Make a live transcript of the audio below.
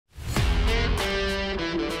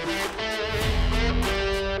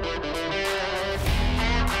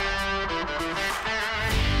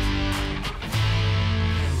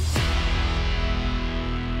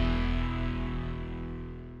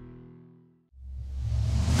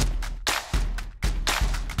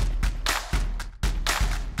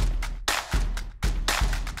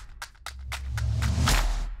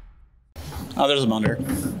Oh, there's a Munder.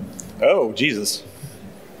 Oh, Jesus.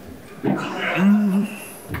 I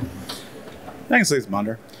can say it's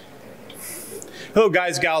Munder. Hello,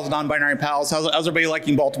 guys, gals, non-binary pals. How's everybody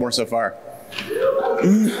liking Baltimore so far?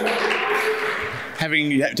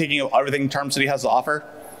 Taking everything Charm City has to offer?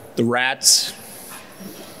 The rats,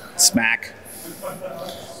 smack,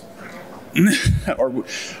 or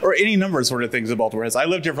any number of sort of things that Baltimore has. I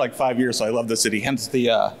lived here for like 5 years, so I love the city. Hence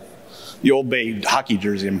the Old Bay hockey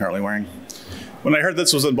jersey I'm currently wearing. When I heard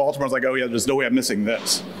this was in Baltimore, I was like, oh yeah, there's no way I'm missing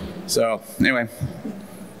this. So anyway,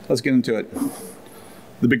 let's get into it.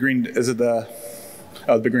 The big green, is it the,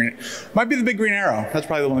 oh, the big green, might be the big green arrow. That's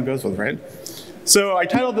probably the one that goes with, right? So I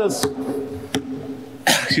titled this,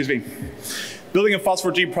 excuse me, Building a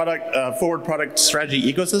FOSS4G product, Forward Product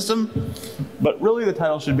Strategy Ecosystem. But really the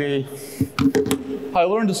title should be, How I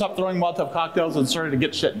Learned to Stop Throwing Molotov Cocktails and Started to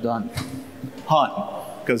Get Shit Done. Hunt,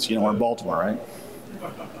 because you know, we're in Baltimore, right?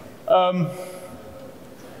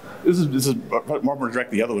 This is more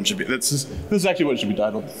direct. The other one should be. This is actually what it should be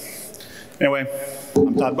titled. Anyway,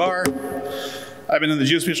 I'm Todd Barr. I've been in the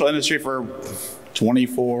geospatial industry for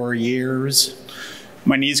 24 years.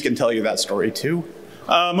 My knees can tell you that story too.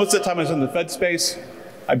 Most of the time I was in the Fed space.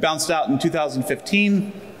 I bounced out in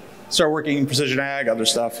 2015. Started working in precision ag, other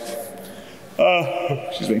stuff.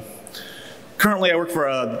 Excuse me. Currently, I work for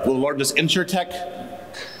the largest insurtech.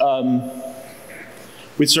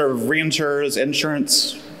 We serve reinsurers,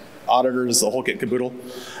 insurance, auditors, the whole kit and caboodle.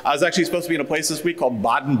 I was actually supposed to be in a place this week called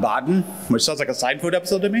Baden-Baden, which sounds like a Seinfeld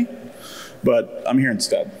episode to me, but I'm here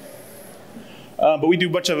instead. But we do a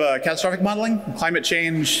bunch of catastrophic modeling, climate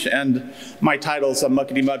change, and my title is some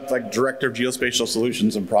muckety-muck, like Director of Geospatial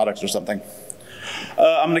Solutions and Products or something.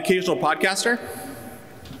 I'm an occasional podcaster,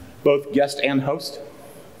 both guest and host.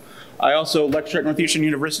 I also lecture at Northeastern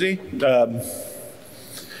University,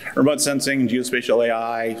 remote sensing, geospatial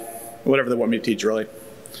AI, whatever they want me to teach, really.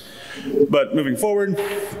 But moving forward,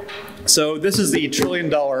 so this is the $1 trillion,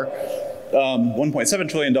 $1.7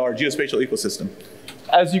 trillion geospatial ecosystem.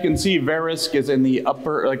 As you can see, Verisk is in the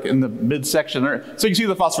upper, like in the midsection. So you can see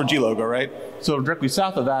the FOSS4G logo, right? So directly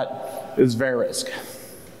south of that is Verisk.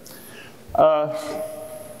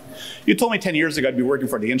 You told me 10 years ago I'd be working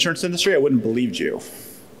for the insurance industry, I wouldn't have believed you.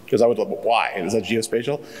 Because I would, why? Is that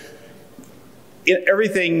geospatial?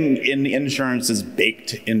 Everything in insurance is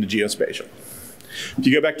baked into geospatial. If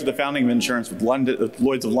you go back to the founding of insurance with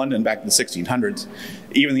Lloyd's of London back in the 1600s,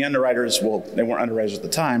 even the underwriters, well, they weren't underwriters at the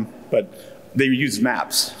time, but they used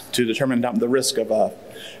maps to determine the risk of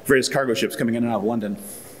various cargo ships coming in and out of London.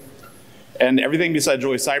 And everything besides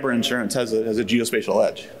really cyber insurance has a geospatial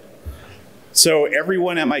edge. So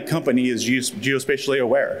everyone at my company is geospatially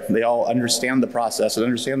aware. They all understand the process and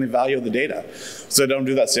understand the value of the data. So they don't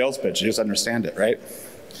do that sales pitch, they just understand it, right?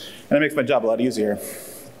 And it makes my job a lot easier.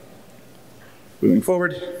 Moving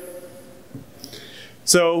forward.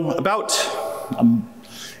 So about,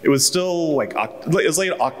 it was still like, it was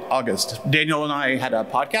late August. Daniel and I had a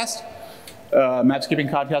podcast, mapscaping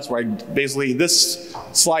podcast, where basically this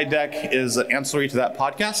slide deck is an ancillary to that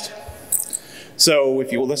podcast. So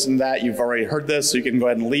if you listen to that, you've already heard this, so you can go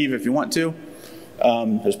ahead and leave if you want to.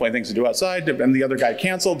 There's plenty of things to do outside, and the other guy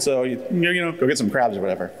canceled, so you know, go get some crabs or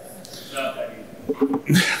whatever.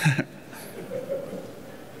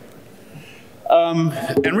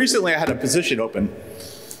 And recently I had a position open,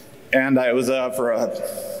 and I was for a,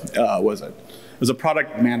 what was it? It was a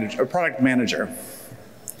product manager,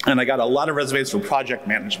 and I got a lot of resumes for project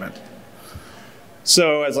management.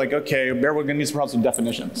 So I was like, okay, we're gonna need some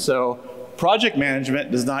definitions. So project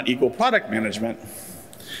management does not equal product management,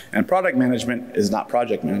 and product management is not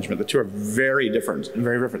project management. The two are very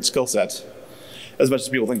different skill sets, as much as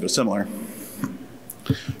people think they're similar.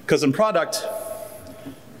 Because in product,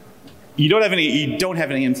 you don't have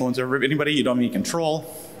any influence over anybody, you don't have any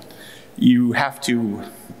control. You have to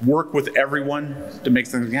work with everyone to make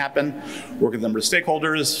things happen, work with a number of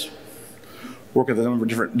stakeholders, work with a number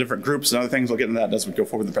of different groups and other things. We'll get into that as we go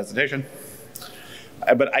forward in the presentation.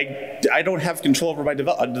 But I don't have control over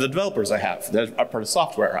the developers I have. They're part of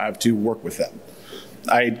software. I have to work with them.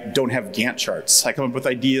 I don't have Gantt charts. I come up with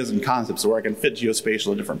ideas and concepts where I can fit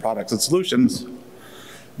geospatial to different products and solutions,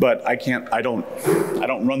 but I don't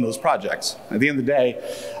run those projects. At the end of the day,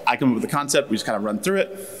 I come up with a concept, we just kind of run through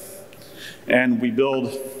it, and we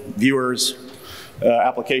build viewers,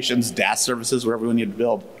 applications, DAS services, whatever we need to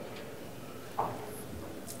build.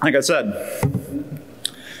 Like I said,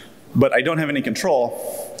 but I don't have any control,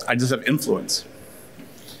 I just have influence.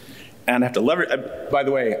 And I have to leverage, by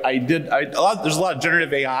the way, there's a lot of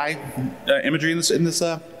generative AI imagery in this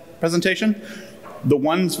presentation. The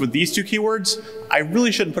ones with these two keywords, I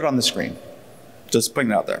really shouldn't put it on the screen. Just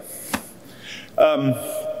putting it out there.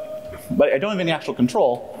 But I don't have any actual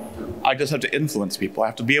control. I just have to influence people. I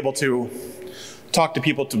have to be able to talk to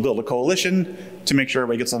people to build a coalition to make sure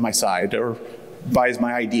everybody gets on my side or buys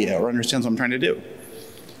my idea or understands what I'm trying to do.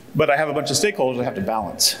 But I have a bunch of stakeholders I have to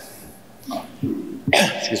balance.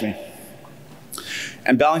 Excuse me.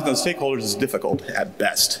 And balancing those stakeholders is difficult at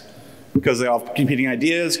best because they all have competing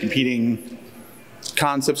ideas, competing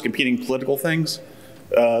concepts, competing political things.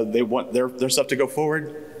 They want their stuff to go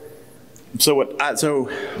forward. So what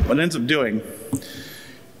it ends up doing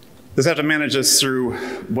is I have to manage this through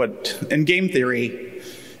what in game theory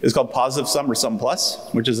is called positive sum or sum plus,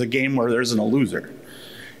 which is a game where there isn't a loser.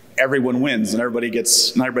 Everyone wins, and everybody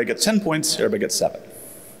gets 10 points, everybody gets 7.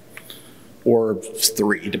 Or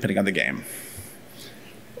 3, depending on the game.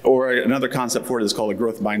 Or another concept for it is called a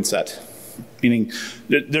growth mindset, meaning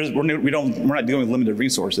we're not dealing with limited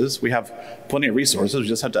resources. We have plenty of resources. We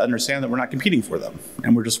just have to understand that we're not competing for them,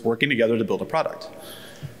 and we're just working together to build a product.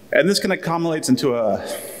 And this kind of accumulates into a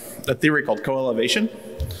theory called co-elevation.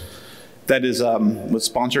 That is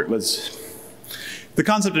the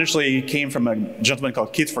concept initially came from a gentleman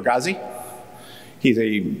called Keith Fergazzi. He's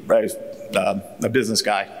a business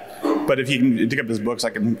guy. But if you can dig up his books,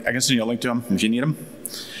 I can send you a link to them if you need them.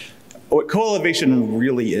 What co-elevation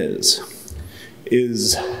really is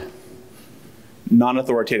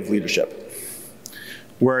non-authoritative leadership,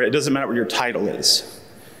 where it doesn't matter what your title is.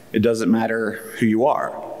 It doesn't matter who you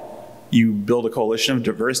are. You build a coalition of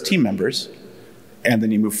diverse team members, and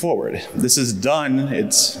then you move forward. This is done,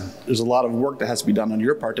 there's a lot of work that has to be done on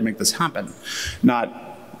your part to make this happen.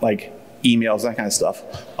 Not like emails, that kind of stuff.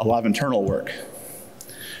 A lot of internal work.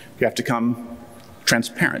 You have to come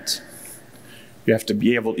transparent. You have to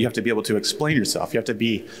be able to explain yourself. You have to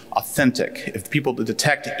be authentic. If people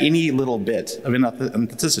detect any little bit of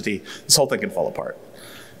inauthenticity, this whole thing can fall apart.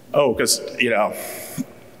 Oh, because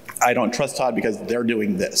I don't trust Todd because they're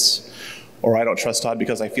doing this. Or I don't trust Todd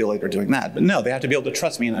because I feel like they're doing that. But no, they have to be able to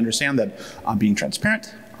trust me and understand that I'm being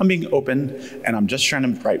transparent, I'm being open, and I'm just trying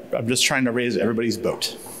to raise everybody's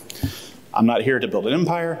boat. I'm not here to build an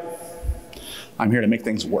empire. I'm here to make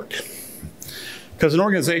things work. Because in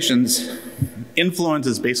organizations, influence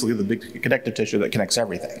is basically the big connective tissue that connects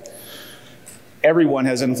everything. Everyone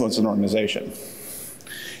has influence in an organization.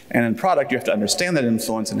 And in product, you have to understand that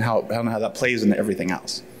influence and how that plays into everything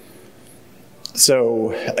else.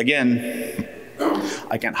 So again,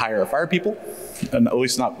 I can't hire or fire people, and at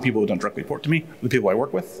least not people who don't directly report to me, the people I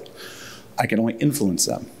work with. I can only influence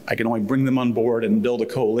them. I can only bring them on board and build a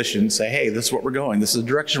coalition and say, hey, this is what we're going, this is the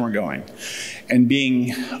direction we're going. And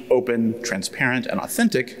being open, transparent, and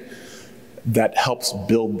authentic, that helps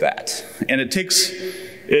build that. And it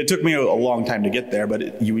took me a long time to get there,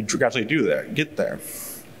 but you gradually get there.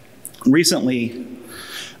 Recently,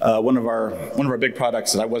 one of our big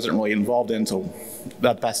products that I wasn't really involved in until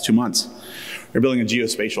the past 2 months, we're building a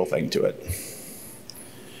geospatial thing to it.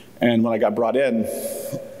 And when I got brought in,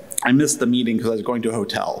 I missed the meeting because I was going to a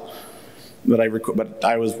hotel. But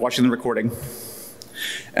I was watching the recording,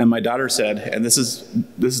 and my daughter said, and this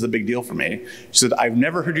is a big deal for me, she said, I've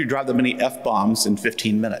never heard you drop that many F-bombs in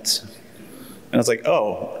 15 minutes. And I was like,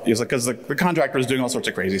 oh, it was like, because the contractor was doing all sorts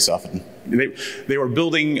of crazy stuff. And they were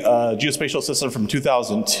building a geospatial system from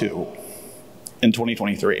 2002 in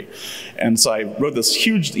 2023. And so I wrote this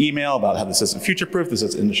huge email about how this isn't future-proof, this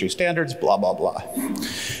is industry standards, blah, blah, blah.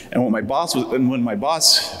 And when my boss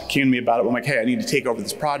came to me about it, I'm like, hey, I need to take over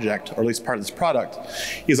this project, or at least part of this product.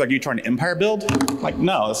 He's like, are you trying to empire build? I'm like,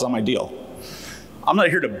 no, that's not my deal. I'm not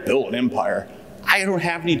here to build an empire. I don't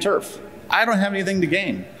have any turf. I don't have anything to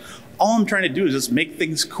gain. All I'm trying to do is just make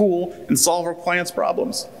things cool and solve our clients'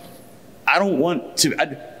 problems. I don't want to,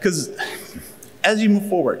 because as you move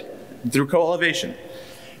forward through co-elevation,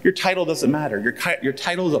 your title doesn't matter. Your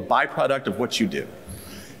title is a byproduct of what you do.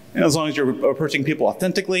 And as long as you're approaching people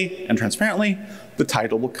authentically and transparently, the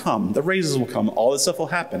title will come, the raises will come, all this stuff will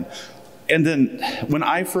happen. And then when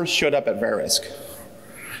I first showed up at Verisk,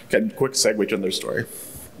 okay, quick segue to another story.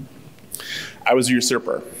 I was a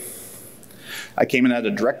usurper. I came in at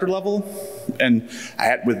a director level, and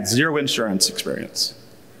with 0 insurance experience.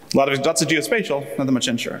 Lots of geospatial, not that much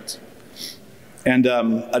insurance. And a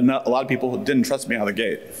lot of people didn't trust me out of the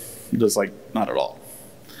gate. Just like, not at all.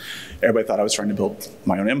 Everybody thought I was trying to build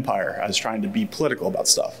my own empire. I was trying to be political about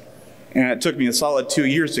stuff. And it took me a solid 2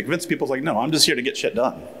 years to convince people, like, no, I'm just here to get shit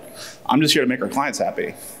done. I'm just here to make our clients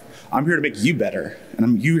happy. I'm here to make you better,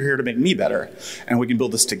 and you're here to make me better, and we can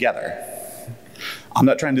build this together. I'm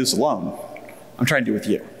not trying to do this alone. I'm trying to do it with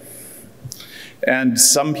you. And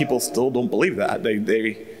some people still don't believe that.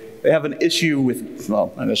 They have an issue with,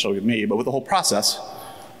 well, not necessarily with me, but with the whole process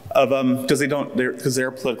of, because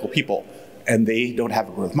they're political people. and they don't have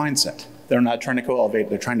a growth mindset. They're not trying to co-elevate,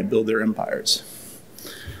 they're trying to build their empires.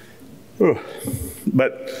 Whew.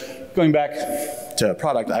 But going back to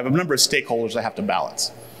product, I have a number of stakeholders I have to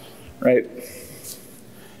balance, right?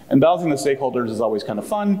 And balancing the stakeholders is always kind of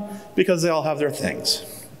fun because they all have their things.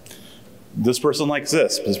 This person likes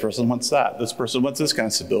this person wants that, this person wants this kind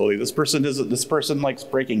of stability, this person likes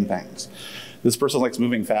breaking things, this person likes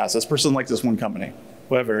moving fast, this person likes this one company,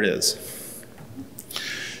 whatever it is.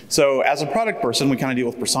 So as a product person, we kind of deal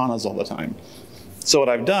with personas all the time. So what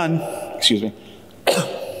I've done, excuse me,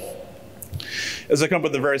 is I come up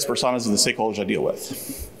with the various personas of the stakeholders I deal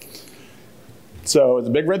with. So it's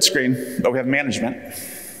a big red screen, but we have management,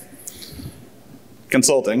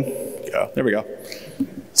 consulting, there we go,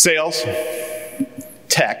 sales,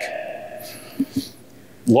 tech,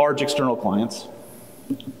 large external clients,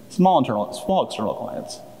 small external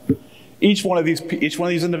clients. Each one of these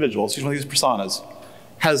individuals, each one of these personas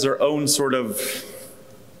has their own sort of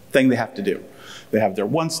thing they have to do. They have their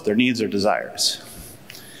wants, their needs, their desires.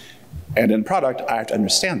 And in product, I have to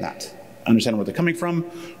understand that. Understand where they're coming from,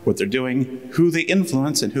 what they're doing, who they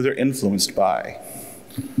influence, and who they're influenced by.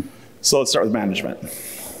 So let's start with management.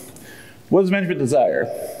 What does management desire?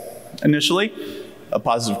 Initially, a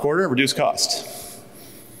positive quarter, reduce cost.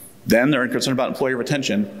 Then they're concerned about employee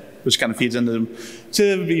retention, which kind of feeds into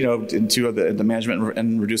the management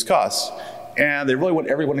and reduce costs. And they really want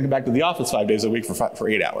everyone to come back to the office 5 days a week for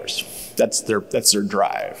 8 hours. That's their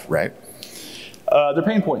drive, right? Their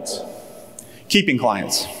pain points. Keeping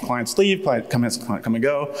clients. Clients leave, clients come and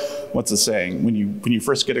go. What's the saying? When you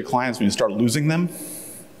first get a client, when you start losing them,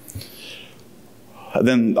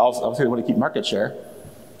 then obviously they want to keep market share.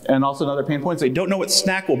 And also another pain point is they don't know what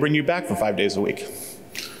snack will bring you back for 5 days a week.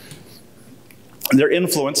 They're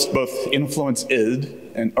influenced, both influenced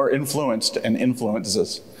and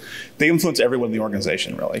influences. They influence everyone in the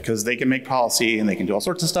organization, really, because they can make policy and they can do all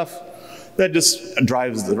sorts of stuff that just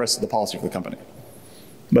drives the rest of the policy for the company.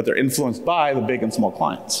 But they're influenced by the big and small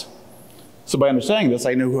clients. So by understanding this,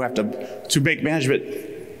 I know who have to make management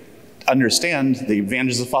understand the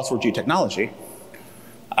advantages of FOSS4G technology.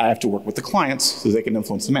 I have to work with the clients so they can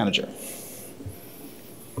influence the manager.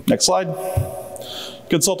 Next slide.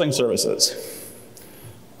 Consulting services.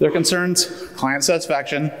 Their concerns, client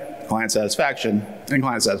satisfaction, and client satisfaction.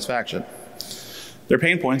 Their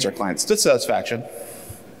pain points are client dissatisfaction,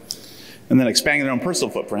 and then expanding their own personal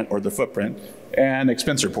footprint or their footprint, and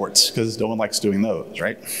expense reports, because no one likes doing those,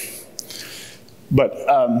 right? But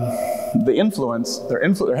the influence, they're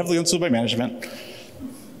heavily influenced by management.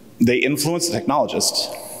 They influence the technologists,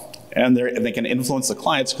 and they can influence the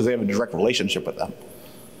clients because they have a direct relationship with them.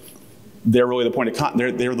 They're really the point of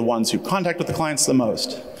they're the ones who contact with the clients the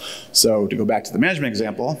most. So to go back to the management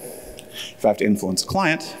example, if I have to influence a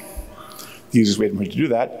client, the easiest way for me to do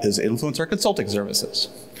that is influence our consulting services.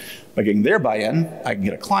 By getting their buy-in, I can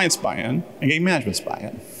get a client's buy-in and getting management's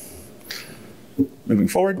buy-in. Moving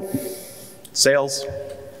forward, sales.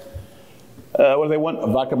 What do they want? A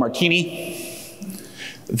vodka martini,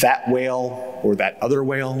 that whale or that other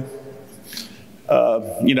whale.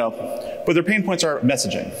 But their pain points are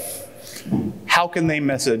messaging. How can they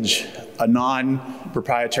message a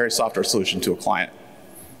non-proprietary software solution to a client?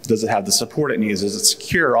 Does it have the support it needs? Is it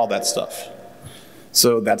secure? All that stuff.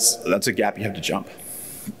 So that's a gap you have to jump.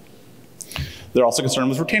 They're also concerned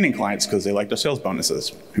with retaining clients because they like their sales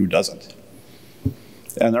bonuses. Who doesn't?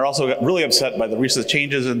 And they're also really upset by the recent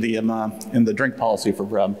changes in the drink policy for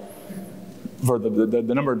the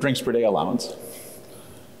number of drinks per day allowance.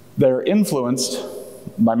 They're influenced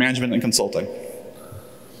by management and consulting.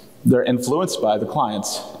 They're influenced by the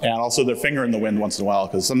clients, and also their finger in the wind once in a while,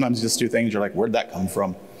 because sometimes you just do things, you're like, where'd that come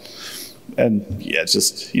from? And yeah, it's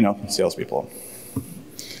just, salespeople.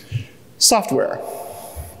 Software.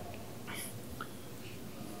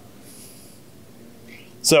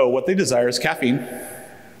 So what they desire is caffeine.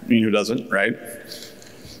 I mean, who doesn't, right?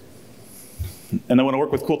 And they want to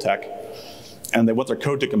work with cool tech, and they want their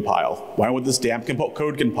code to compile. Why would this damn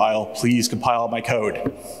code compile? Please compile my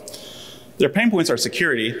code. Their pain points are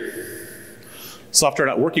security, software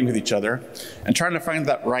not working with each other, and trying to find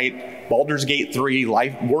that right Baldur's Gate 3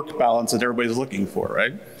 life-work balance that everybody's looking for,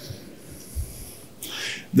 right?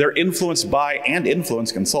 They're influenced by and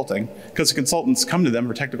influence consulting, because the consultants come to them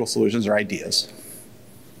for technical solutions or ideas.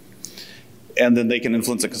 And then they can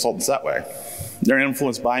influence the consultants that way. They're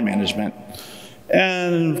influenced by management,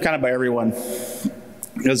 and kind of by everyone.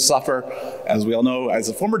 Because software, as we all know, as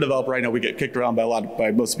a former developer, I know we get kicked around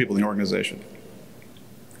by most people in the organization.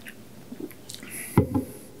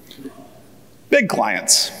 Big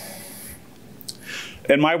clients.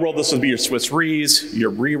 In my world, this would be your Swiss Re's,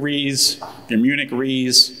 your Re-Re's, your Munich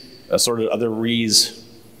Re's, assorted other Res,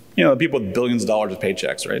 people with billions of dollars of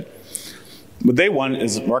paychecks, right? What they want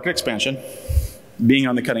is market expansion, being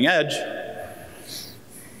on the cutting edge,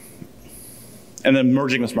 and then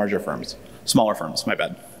merging with larger firms, smaller firms, my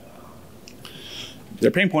bad.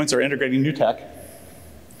 Their pain points are integrating new tech,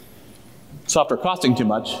 software costing too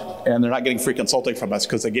much, and they're not getting free consulting from us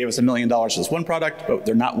because they gave us $1 million for this one product, but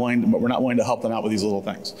we're not willing to help them out with these little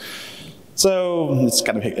things. So it's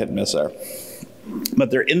kind of hit and miss there. But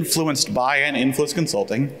they're influenced by and influence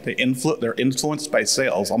consulting. They're influenced by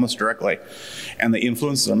sales almost directly, and they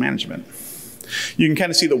influence their management. You can kind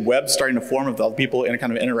of see the web starting to form of the people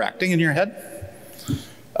kind of interacting in your head.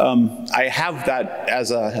 I have that as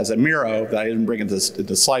a Miro that I didn't bring into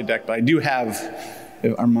the slide deck, but I do have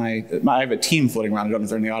I have a team floating around. I don't know if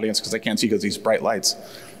they're in the audience because I can't see because these bright lights.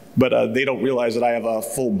 But they don't realize that I have a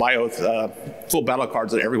full battle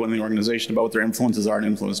cards that everyone in the organization about what their influences are and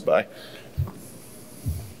influenced by.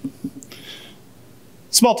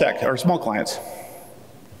 Small tech, or small clients.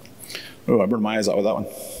 Oh, I burned my eyes out with that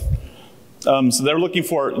one. So they're looking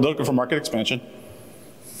for market expansion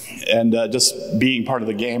and just being part of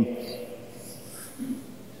the game.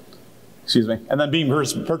 Excuse me. And then being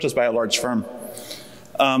purchased by a large firm.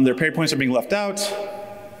 Their pay points are being left out.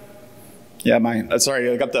 Yeah,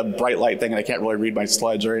 sorry, I got the bright light thing and I can't really read my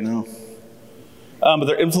slides right now. But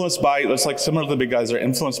they're influenced by, it's like similar to the big guys, they're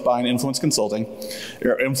influenced by and influence consulting.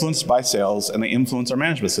 They're influenced by sales, and they influence our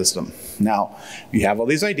management system. Now, you have all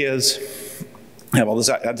these ideas, you have all this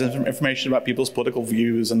information about people's political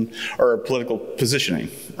views or political positioning,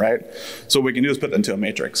 right? So what we can do is put it into a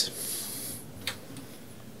matrix.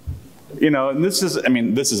 And this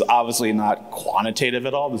is obviously not quantitative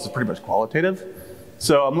at all. This is pretty much qualitative.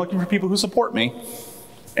 So I'm looking for people who support me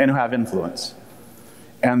and who have influence.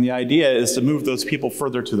 And the idea is to move those people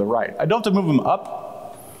further to the right. I don't have to move them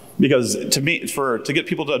up, because to me, to get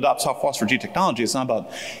people to adopt FOSS4G technology, it's not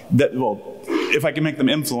about that. Well, if I can make them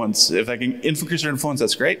if I can increase their influence,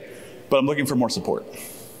 that's great. But I'm looking for more support.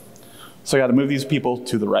 So I got to move these people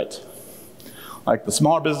to the right. Like the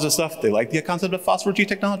smaller business stuff, they like the concept of FOSS4G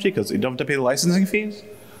technology because they don't have to pay the licensing fees.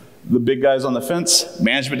 The big guys on the fence,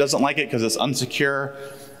 management doesn't like it because it's unsecure.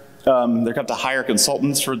 They're going to have to hire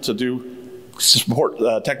consultants to do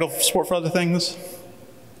technical support for other things.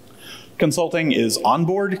 Consulting is on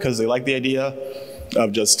board because they like the idea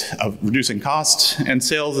of reducing costs, and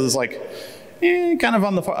sales is like kind of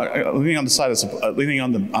on the leaning on the side of leaning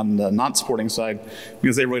on the not supporting side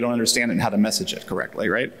because they really don't understand it and how to message it correctly,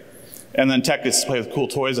 right? And then tech is to play with cool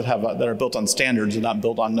toys that are built on standards and not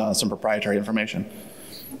built on some proprietary information.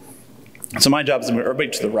 So my job is to move everybody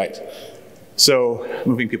to the right. So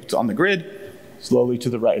moving people on the grid, slowly to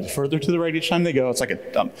the right, further to the right each time they go. It's like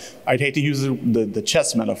I'd hate to use the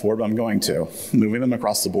chess metaphor, but I'm going to. Moving them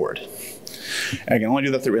across the board. And I can only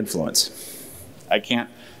do that through influence. I can't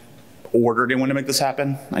order anyone to make this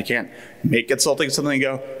happen. I can't make consulting something and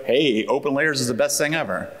go, hey, open layers is the best thing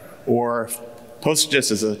ever. Or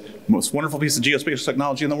PostGIS is the most wonderful piece of geospatial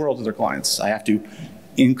technology in the world to their clients. I have to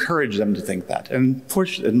encourage them to think that and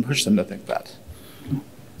push them to think that.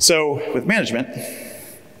 So with management,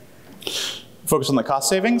 focus on the cost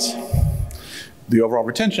savings, the overall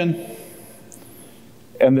retention,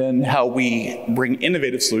 and then how we bring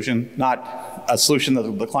innovative solution, not a solution that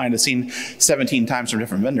the client has seen 17 times from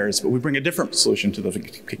different vendors, but we bring a different solution to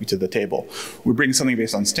the table. We bring something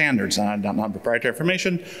based on standards, not proprietary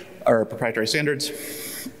information or proprietary standards.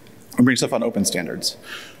 We bring stuff on open standards.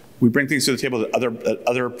 We bring things to the table that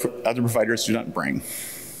other providers do not bring.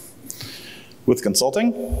 With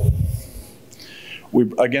consulting, we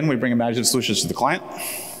bring imaginative solutions to the client.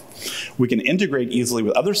 We can integrate easily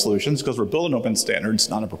with other solutions because we're building open standards,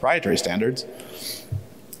 not proprietary standards.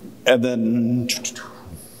 And then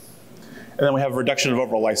we have a reduction of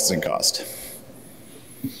overall licensing cost.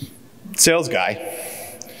 Sales guy,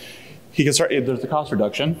 he can start, there's the cost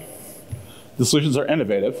reduction. The solutions are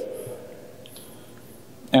innovative.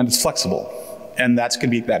 And it's flexible. And that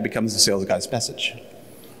becomes the sales guy's message.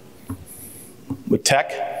 With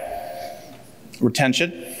tech,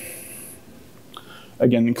 retention,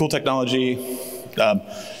 again, cool technology,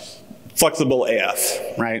 flexible AF,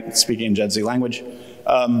 right? Speaking in Gen Z language.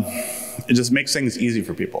 It just makes things easy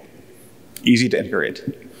for people, easy to integrate.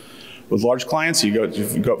 With large clients, you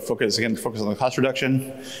focus on the cost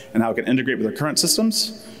reduction and how it can integrate with their current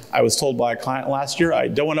systems. I was told by a client last year, I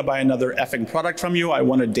don't want to buy another effing product from you, I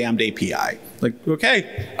want a damned API. Like,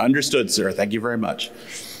 okay, understood, sir, thank you very much.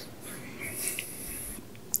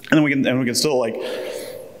 And then we can still like,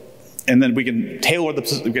 and then we can tailor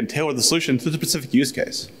the solution to the specific use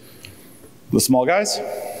case. The small guys,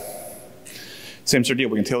 same sort of deal.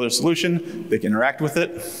 We can tailor the solution. They can interact with it.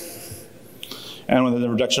 and with the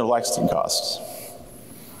reduction of licensing costs.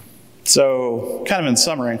 So, kind of in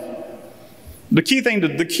summary, the key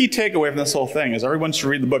takeaway from this whole thing is everyone should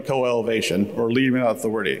read the book Co-Elevation, or Leading Without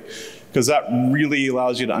Authority, because that really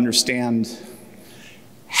allows you to understand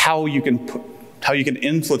how you can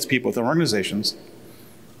influence people within organizations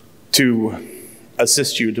to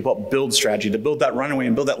assist you to build strategy, to build that runway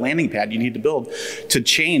and build that landing pad you need to build to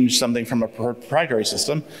change something from a proprietary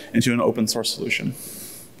system into an open source solution.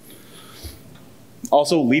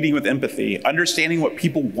 Also, leading with empathy, understanding what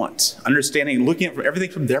people want, looking at everything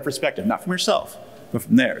from their perspective, not from yourself, but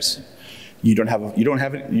from theirs.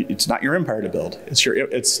 It's not your empire to build.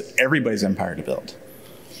 It's everybody's empire to build.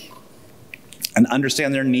 And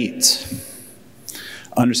understand their needs.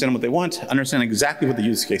 Understand what they want, understand exactly what the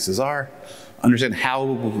use cases are, understand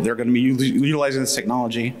how they're going to be utilizing this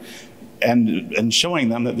technology, and showing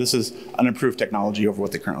them that this is an improved technology over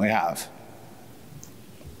what they currently have.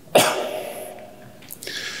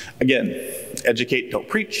 Again, educate, don't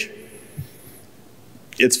preach.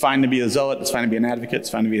 It's fine to be a zealot, it's fine to be an advocate,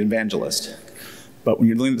 it's fine to be an evangelist. But when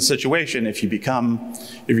you're dealing with the situation, if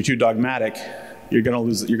you're too dogmatic, you're going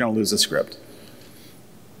to lose the script.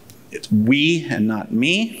 It's we and not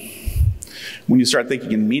me. When you start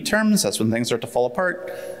thinking in me terms, that's when things start to fall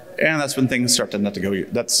apart, and that's when things start to not to go.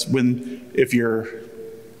 That's when, if your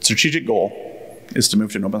strategic goal is to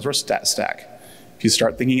move to an open source stack, if you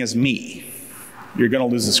start thinking as me, you're going to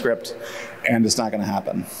lose the script, and it's not going to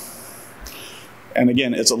happen. And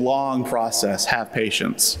again, it's a long process. Have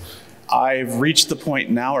patience. I've reached the point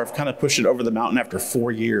now where I've kind of pushed it over the mountain after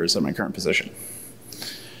 4 years in my current position.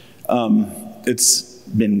 It's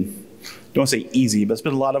been, don't say easy, but it's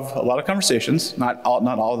been a lot of conversations, not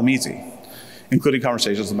all of them easy, including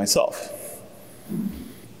conversations with myself,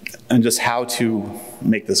 and just how to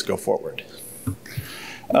make this go forward.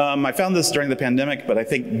 I found this during the pandemic, but I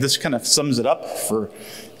think this kind of sums it up for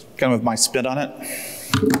kind of my spin on it.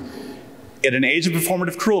 In an age of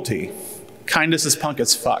performative cruelty, kindness is punk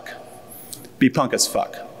as fuck. Be punk as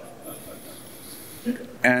fuck.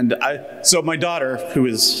 And so my daughter, who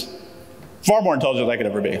is far more intelligent than I could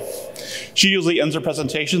ever be, she usually ends her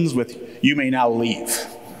presentations with, "You may now leave."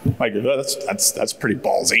 Like, that's pretty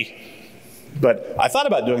ballsy. But I thought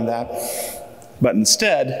about doing that. But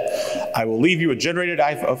instead, I will leave you with generated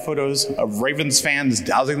photos of Ravens fans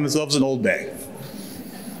dousing themselves in Old Bay,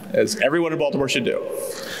 as everyone in Baltimore should do.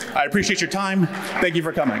 I appreciate your time. Thank you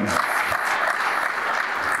for coming.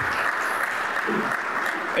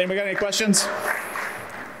 Anybody got any questions?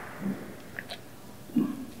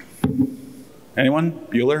 Anyone?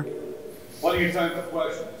 Bueller? What do you think of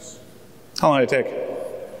questions? How long did it take?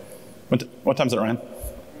 What time is it, Ryan?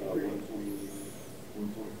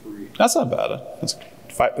 1:23. That's not bad.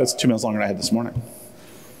 That's 2 minutes longer than I had this morning.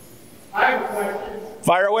 I have a question.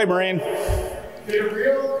 Fire away, Marine. Did a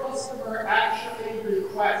real customer actually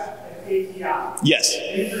request an API? Yes.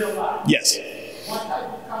 In real life? Yes. What type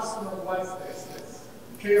of customer was this? This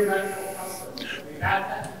geometrical customer? We had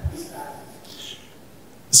that.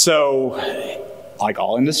 So, like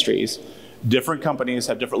all industries, different companies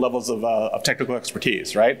have different levels of technical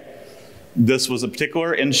expertise, right? This was a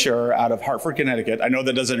particular insurer out of Hartford, Connecticut. I know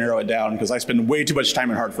that doesn't narrow it down because I spend way too much time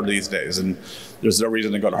in Hartford these days, and there's no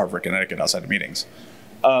reason to go to Hartford, Connecticut outside of meetings.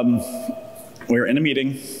 We were in a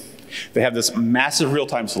meeting. They have this massive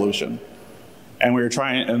real-time solution, and we were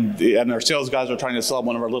trying, and our sales guys were trying to sell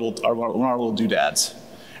one of our little doodads.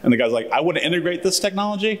 And the guy's like, "I want to integrate this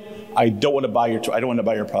technology. I don't want to buy your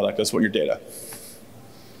product. I just want your data."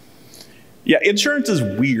 Yeah, insurance is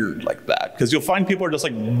weird like that because you'll find people are just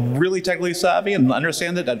like really technically savvy and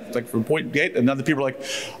understand it at, like from point gate, and other people are like,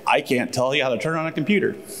 "I can't tell you how to turn on a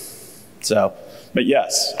computer." So, but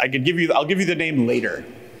yes, I'll give you the name later.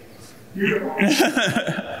 Beautiful. I'm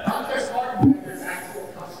just wondering if there's actual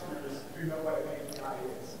customers who know what an API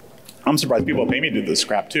is. I'm surprised people pay me to do this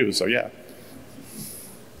crap too. So yeah.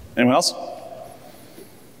 Anyone else?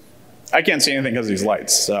 I can't see anything because of these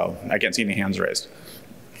lights, so I can't see any hands raised.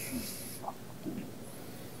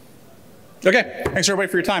 Okay, thanks everybody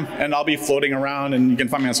for your time, and I'll be floating around, and you can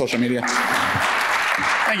find me on social media.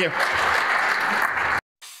 Thank you.